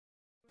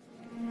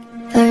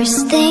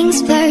First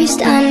things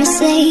first, I'ma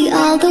say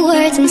all the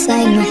words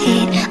inside my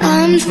head.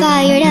 I'm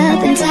fired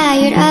up and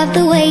tired of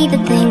the way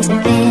that things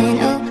have been.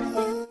 Oh.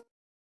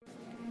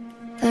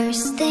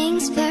 First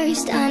things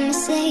first, I'ma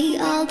say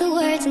all the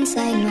words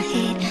inside my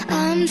head.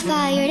 I'm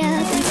fired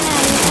up and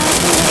tired of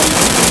the way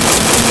that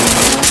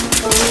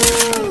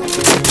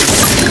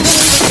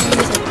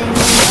things have been.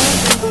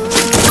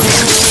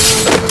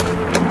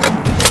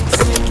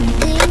 Second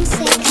things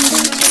second,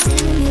 don't you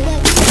tell me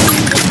what to do.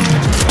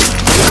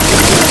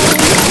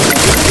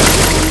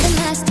 I'm the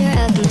master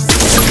of my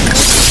sea.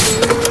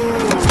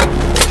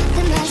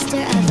 The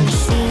master of my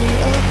sea.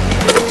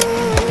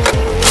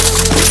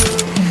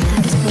 I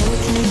was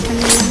broken from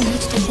the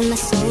launch, taking my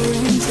soul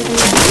into the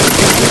light.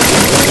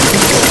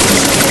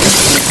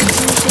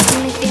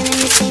 Tricking me, feeling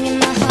me, singing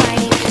my heart.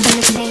 From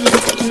the pain,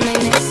 taking my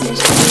message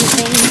from the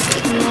veins,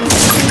 taking my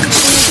message from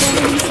the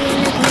veins,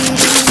 seeing nothing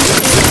new.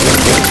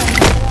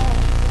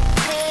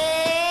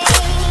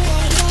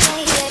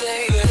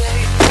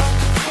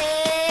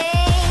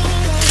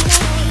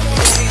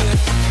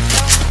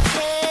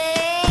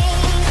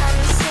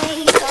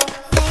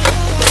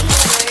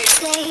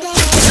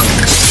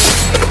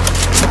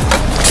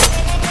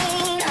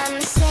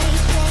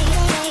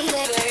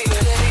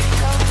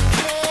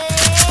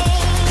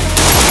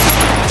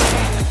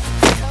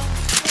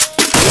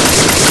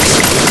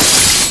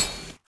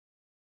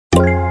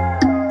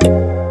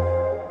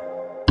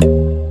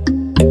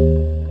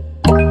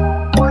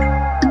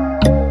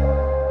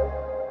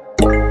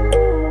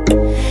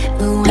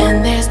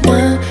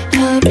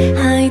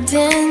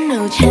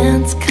 No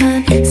chance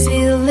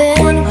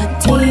concealing what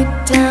deep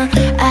down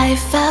I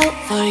felt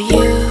for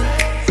you.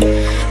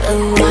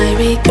 Oh, I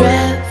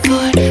regret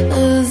for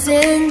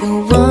losing the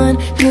one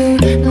who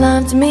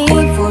loved me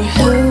for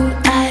who